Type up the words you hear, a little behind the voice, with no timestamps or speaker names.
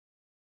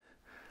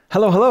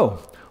Hello.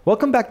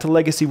 Welcome back to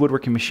Legacy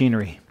Woodworking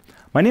Machinery.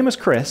 My name is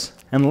Chris,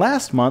 and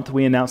last month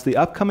we announced the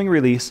upcoming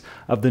release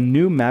of the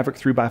new Maverick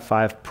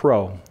 3x5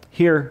 Pro,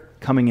 here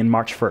coming in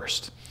March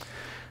 1st.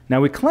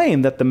 Now we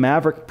claim that the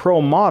Maverick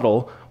Pro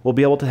model will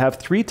be able to have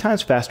 3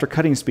 times faster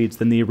cutting speeds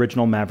than the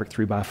original Maverick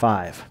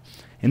 3x5.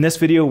 In this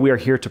video we are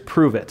here to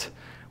prove it.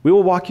 We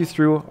will walk you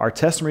through our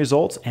test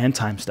results and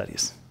time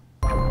studies.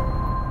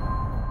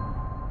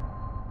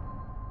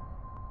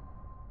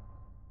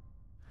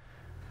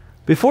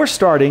 Before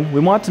starting, we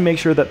want to make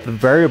sure that the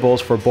variables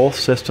for both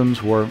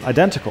systems were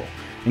identical,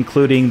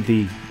 including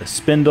the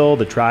spindle,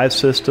 the drive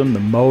system,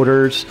 the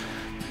motors,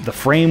 the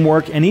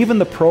framework, and even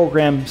the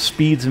program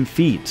speeds and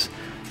feeds.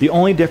 The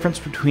only difference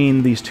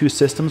between these two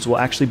systems will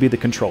actually be the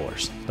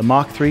controllers, the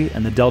Mach 3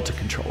 and the Delta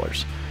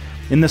controllers.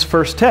 In this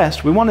first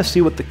test, we want to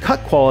see what the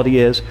cut quality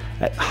is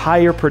at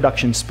higher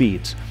production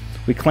speeds.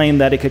 We claim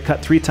that it could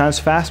cut 3 times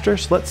faster,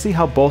 so let's see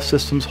how both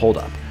systems hold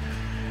up.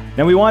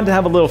 Now we wanted to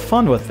have a little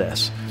fun with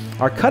this.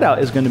 Our cutout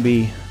is going to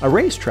be a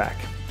racetrack,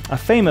 a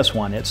famous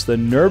one. It's the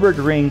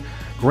Nürburgring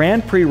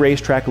Grand Prix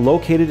racetrack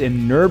located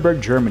in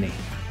Nürburg, Germany.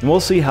 And we'll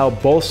see how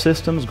both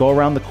systems go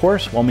around the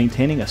course while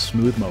maintaining a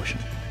smooth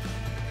motion.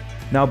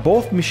 Now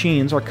both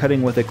machines are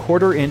cutting with a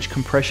 1/4 inch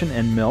compression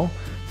end mill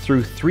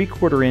through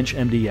 3/4 inch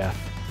MDF.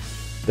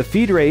 The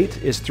feed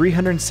rate is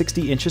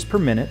 360 inches per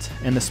minute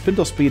and the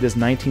spindle speed is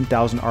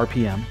 19,000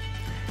 RPM,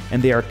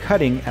 and they are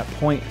cutting at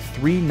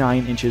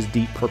 0.39 inches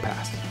deep per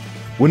pass.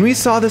 When we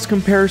saw this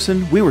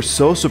comparison, we were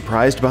so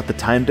surprised about the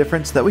time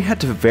difference that we had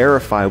to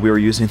verify we were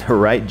using the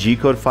right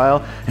G-code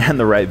file and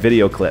the right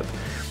video clip.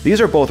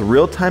 These are both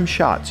real-time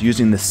shots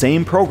using the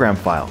same program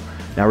file.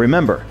 Now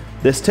remember,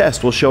 this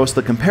test will show us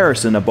the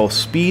comparison of both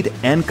speed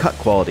and cut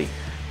quality.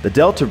 The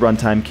Delta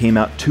runtime came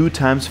out 2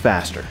 times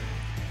faster.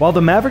 While the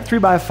Maverick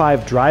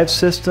 3x5 drive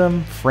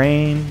system,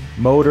 frame,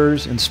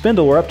 motors, and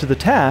spindle were up to the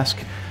task,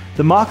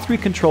 the Mach 3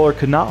 controller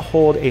could not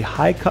hold a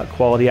high cut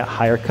quality at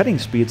higher cutting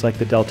speeds like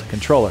the Delta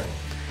controller.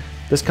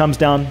 This comes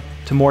down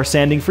to more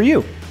sanding for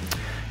you.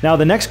 Now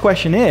the next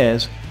question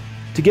is,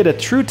 to get a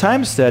true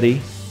time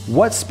study,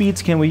 what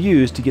speeds can we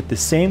use to get the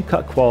same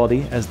cut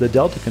quality as the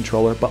Delta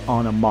controller but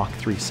on a Mach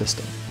 3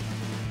 system?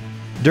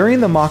 During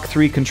the Mach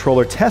 3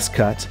 controller test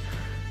cut,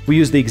 we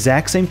used the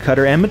exact same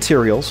cutter and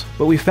materials,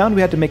 but we found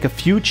we had to make a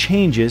few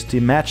changes to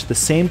match the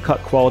same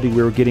cut quality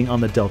we were getting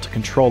on the Delta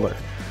controller.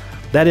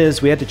 That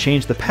is, we had to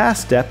change the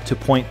pass step to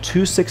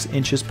 0.26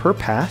 inches per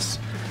pass,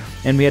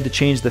 and we had to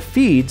change the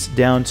feeds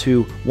down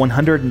to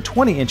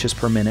 120 inches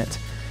per minute,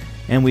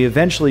 and we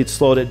eventually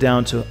slowed it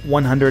down to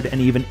 100 and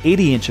even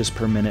 80 inches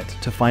per minute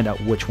to find out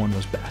which one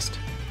was best.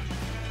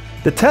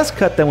 The test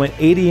cut that went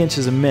 80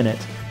 inches a minute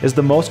is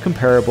the most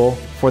comparable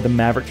for the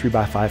Maverick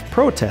 3x5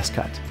 Pro test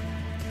cut.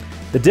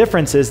 The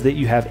difference is that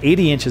you have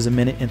 80 inches a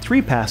minute in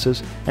 3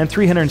 passes and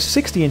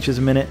 360 inches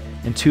a minute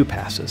in 2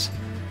 passes.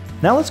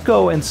 Now let's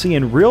go and see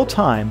in real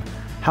time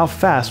how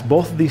fast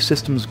both of these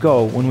systems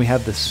go when we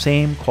have the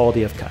same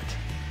quality of cut.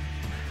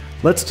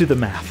 Let's do the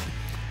math.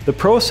 The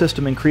Pro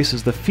system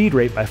increases the feed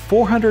rate by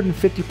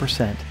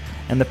 450%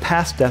 and the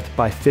pass depth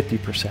by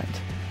 50%.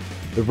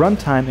 The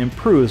runtime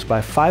improves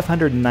by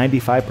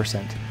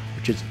 595%,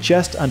 which is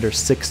just under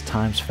 6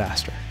 times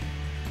faster.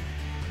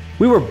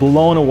 We were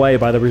blown away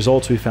by the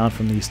results we found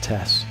from these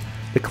tests.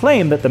 The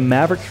claim that the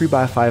Maverick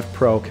 3x5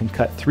 Pro can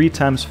cut 3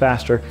 times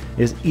faster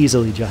is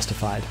easily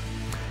justified.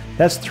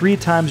 That's 3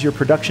 times your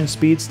production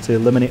speeds to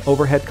eliminate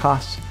overhead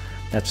costs.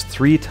 That's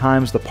 3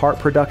 times the part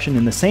production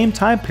in the same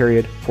time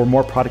period for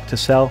more product to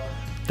sell,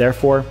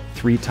 therefore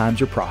 3 times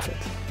your profit.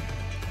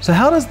 So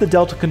how does the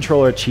Delta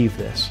controller achieve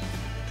this?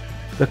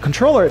 The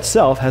controller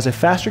itself has a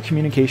faster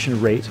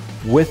communication rate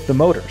with the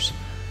motors.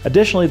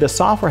 Additionally, the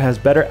software has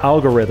better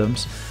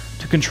algorithms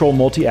to control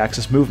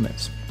multi-axis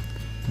movements.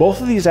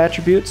 Both of these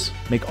attributes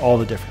make all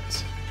the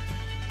difference.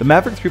 The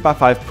Maverick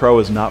 3x5 Pro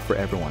is not for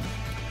everyone.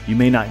 You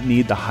may not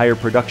need the higher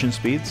production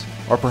speeds,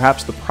 or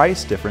perhaps the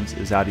price difference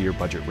is out of your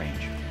budget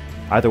range.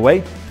 Either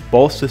way,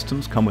 both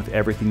systems come with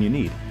everything you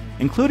need,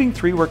 including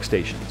 3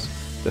 workstations,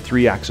 the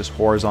 3-axis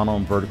horizontal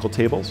and vertical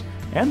tables,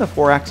 and the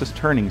 4-axis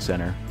turning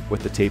center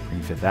with the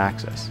tapering 5th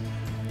axis.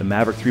 The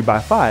Maverick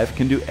 3x5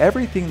 can do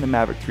everything the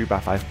Maverick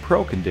 3x5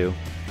 Pro can do,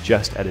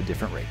 just at a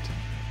different rate.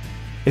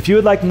 If you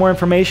would like more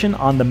information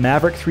on the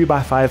Maverick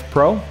 3x5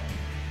 Pro,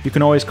 you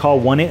can always call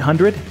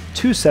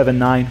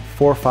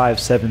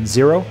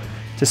 1-800-279-4570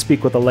 to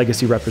speak with a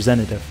Legacy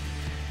representative.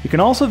 You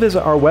can also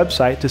visit our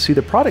website to see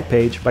the product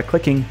page by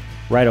clicking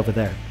right over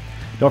there.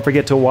 Don't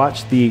forget to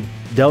watch the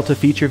Delta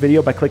feature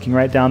video by clicking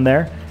right down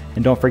there,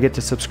 and don't forget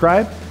to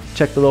subscribe,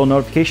 check the little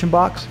notification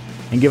box,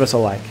 and give us a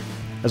like.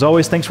 As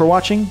always, thanks for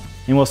watching,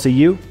 and we'll see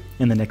you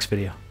in the next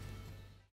video.